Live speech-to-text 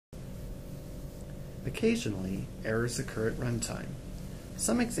Occasionally, errors occur at runtime.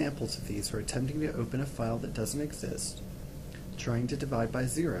 Some examples of these are attempting to open a file that doesn't exist, trying to divide by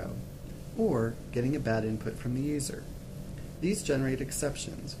 0, or getting a bad input from the user. These generate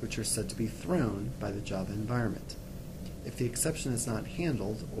exceptions, which are said to be thrown by the Java environment. If the exception is not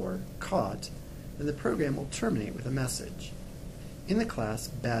handled, or caught, then the program will terminate with a message. In the class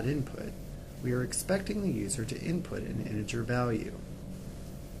badInput, we are expecting the user to input an integer value.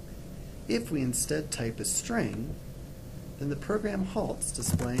 If we instead type a string, then the program halts,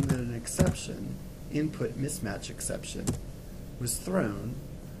 displaying that an exception, input mismatch exception, was thrown,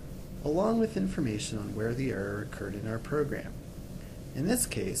 along with information on where the error occurred in our program. In this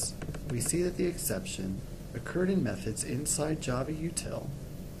case, we see that the exception occurred in methods inside JavaUtil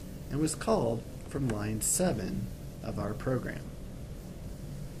and was called from line 7 of our program.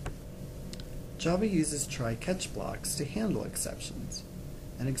 Java uses try-catch blocks to handle exceptions.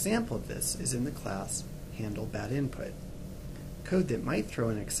 An example of this is in the class handleBadInput. Code that might throw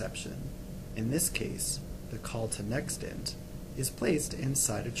an exception, in this case, the call to nextInt, is placed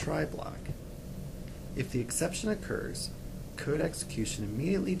inside a try block. If the exception occurs, code execution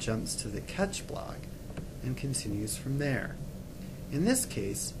immediately jumps to the catch block and continues from there. In this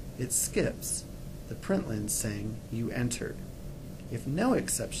case, it skips the println saying you entered. If no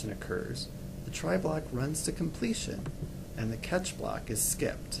exception occurs, the try block runs to completion and the catch block is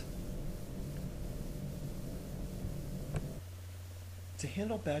skipped. To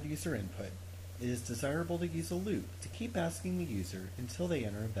handle bad user input, it is desirable to use a loop to keep asking the user until they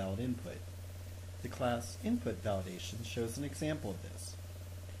enter a valid input. The class inputValidation shows an example of this.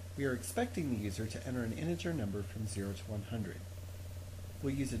 We are expecting the user to enter an integer number from 0 to 100.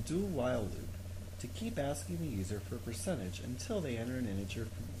 We'll use a do while loop to keep asking the user for a percentage until they enter an integer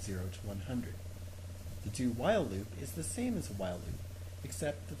from 0 to 100. The do while loop is the same as a while loop,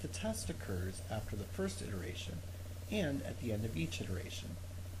 except that the test occurs after the first iteration and at the end of each iteration,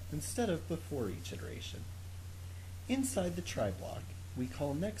 instead of before each iteration. Inside the try block, we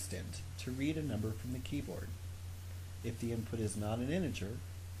call nextInt to read a number from the keyboard. If the input is not an integer,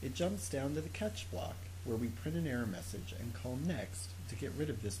 it jumps down to the catch block, where we print an error message and call next to get rid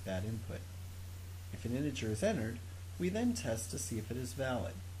of this bad input. If an integer is entered, we then test to see if it is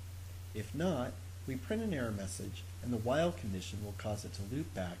valid. If not, we print an error message, and the while condition will cause it to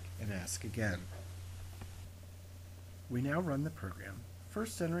loop back and ask again. We now run the program,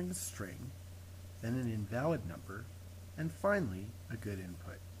 first entering a string, then an invalid number, and finally a good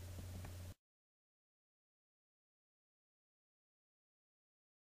input.